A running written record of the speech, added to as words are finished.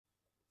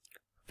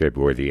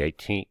February the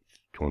 18th,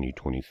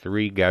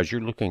 2023. Guys,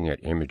 you're looking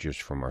at images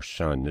from our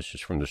sun. This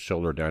is from the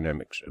Solar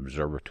Dynamics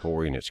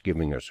Observatory, and it's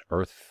giving us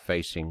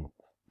Earth-facing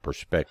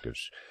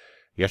perspectives.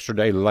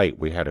 Yesterday late,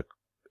 we had a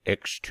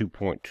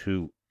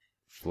X2.2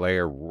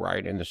 flare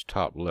right in this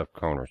top left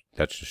corner.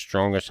 That's the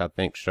strongest, I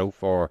think, so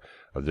far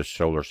of this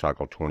solar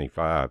cycle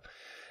 25.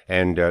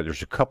 And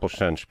there's a couple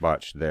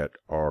sunspots that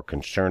are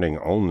concerning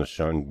on the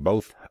sun.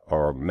 Both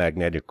are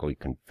magnetically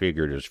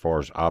configured as far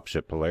as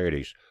opposite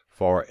polarities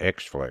for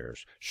X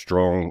flares.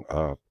 Strong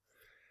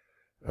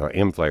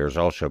M flares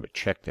also, but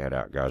check that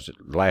out, guys. It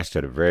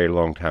lasted a very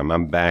long time.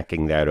 I'm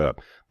backing that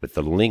up, but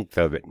the length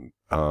of it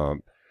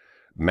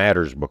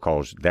matters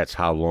because that's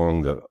how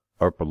long the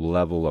upper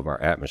level of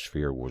our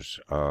atmosphere was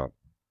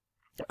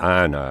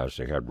ionized.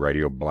 They had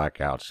radio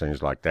blackouts,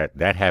 things like that.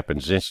 That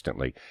happens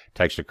instantly. It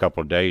takes a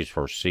couple of days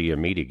for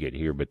CME to get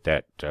here, but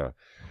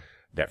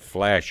that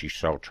flash you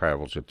saw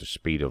travels at the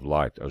speed of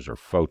light. Those are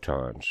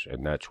photons,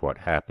 and that's what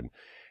happened.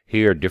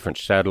 Here, a different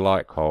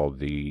satellite called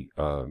the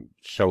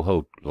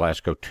Soho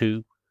Lasco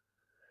 2,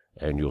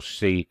 and you'll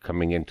see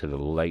coming into the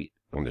late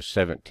on the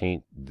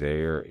 17th,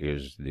 there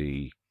is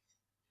the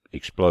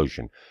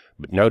explosion.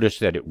 But notice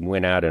that it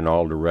went out in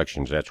all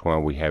directions. That's why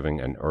we're having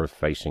an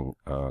Earth-facing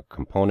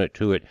component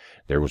to it.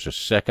 There was a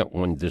second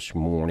one this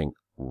morning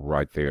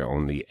right there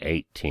on the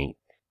 18th.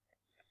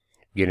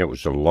 Again, it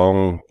was a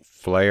long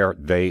flare.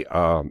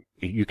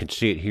 You can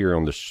see it here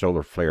on the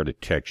solar flare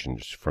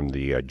detections from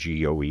the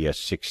GOES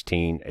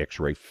 16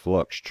 X-ray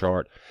flux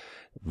chart.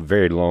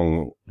 Very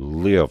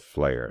long-lived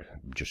flare.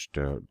 Just,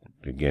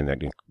 again,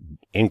 that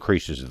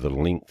increases the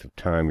length of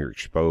time you're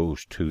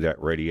exposed to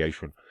that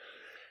radiation.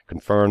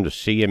 Confirmed the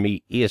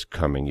CME is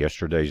coming.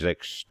 Yesterday's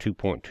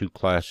X2.2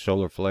 class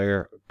solar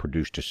flare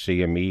produced a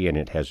CME, and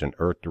it has an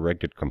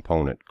Earth-directed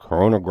component.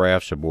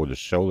 Coronagraphs aboard the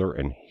Solar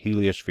and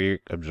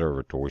Heliospheric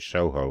Observatory,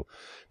 SOHO,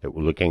 that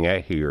we're looking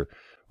at here,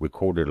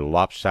 recorded a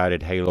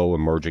lopsided halo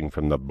emerging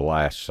from the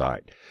blast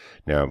site.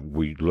 Now,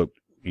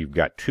 you've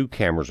got two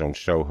cameras on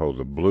SOHO,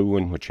 the blue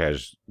one, which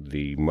has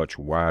the much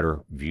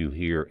wider view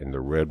here, and the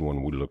red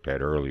one we looked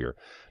at earlier.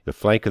 The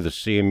flank of the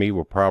CME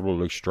will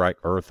probably strike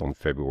Earth on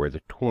February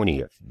the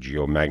 20th.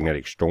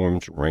 Geomagnetic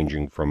storms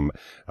ranging from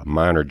a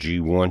minor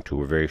G1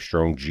 to a very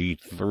strong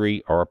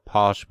G3 are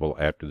possible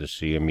after the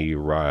CME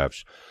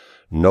arrives.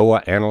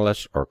 NOAA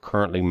analysts are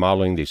currently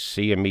modeling the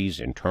CME's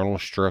internal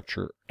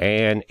structure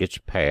and its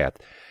path.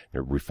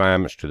 The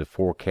refinements to the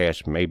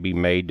forecast may be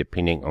made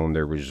depending on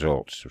their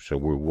results. So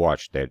we'll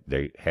watch that.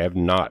 They have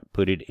not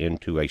put it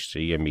into a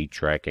CME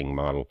tracking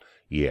model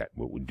yet.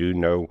 But we do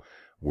know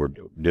we're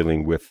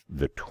dealing with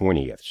the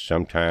 20th,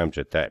 sometimes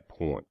at that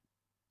point.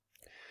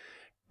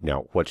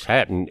 Now, what's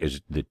happened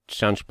is the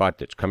sunspot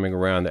that's coming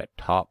around that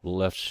top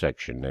left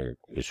section there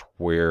is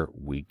where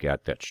we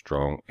got that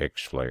strong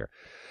X flare.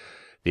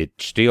 It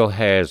still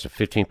has a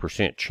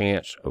 15%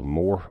 chance of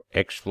more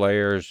X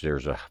flares.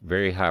 There's a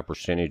very high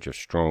percentage of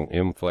strong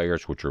M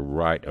flares, which are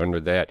right under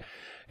that.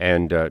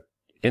 And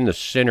in the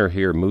center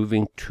here,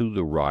 moving to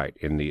the right,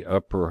 in the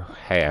upper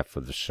half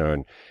of the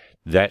sun,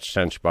 that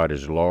sunspot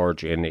is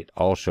large, and it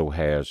also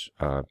has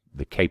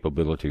the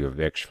capability of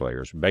X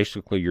flares.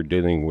 Basically, you're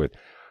dealing with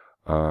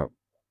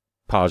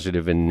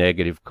positive and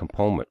negative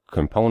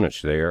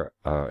components there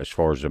as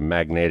far as the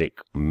magnetic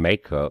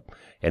makeup,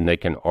 and they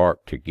can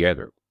arc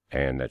together.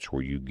 And that's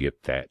where you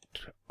get that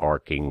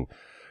arcing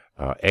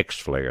X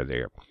flare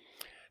there.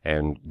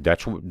 And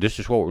this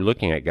is what we're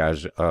looking at,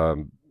 guys.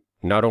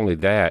 Not only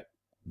that,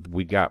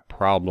 we got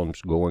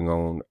problems going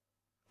on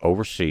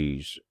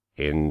overseas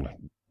in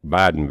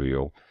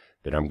Bidenville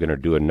that I'm going to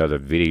do another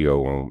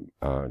video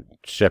on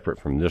separate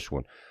from this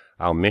one.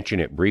 I'll mention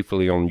it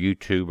briefly on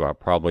YouTube. I'll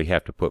probably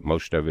have to put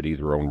most of it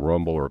either on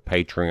Rumble or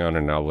Patreon,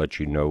 and I'll let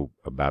you know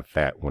about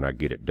that when I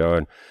get it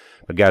done.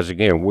 But guys,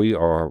 again, we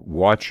are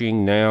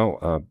watching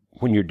now.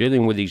 When you're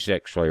dealing with these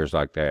X flares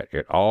like that,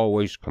 it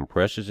always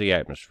compresses the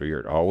atmosphere.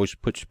 It always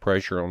puts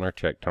pressure on our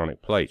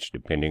tectonic plates,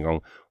 depending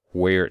on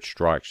where it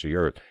strikes the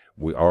Earth.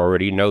 We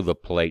already know the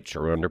plates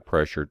are under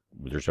pressure.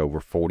 There's over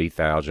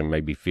 40,000,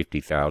 maybe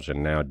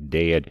 50,000 now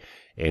dead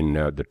in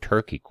the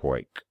Turkey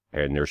quake,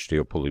 and they're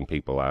still pulling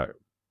people out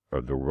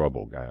of the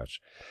rubble, guys.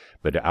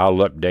 But I'll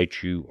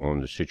update you on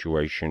the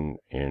situation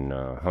in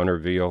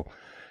Hunterville,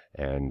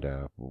 and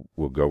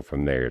we'll go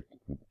from there.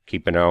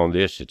 Keep an eye on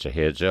this. It's a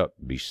heads up.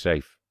 Be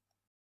safe.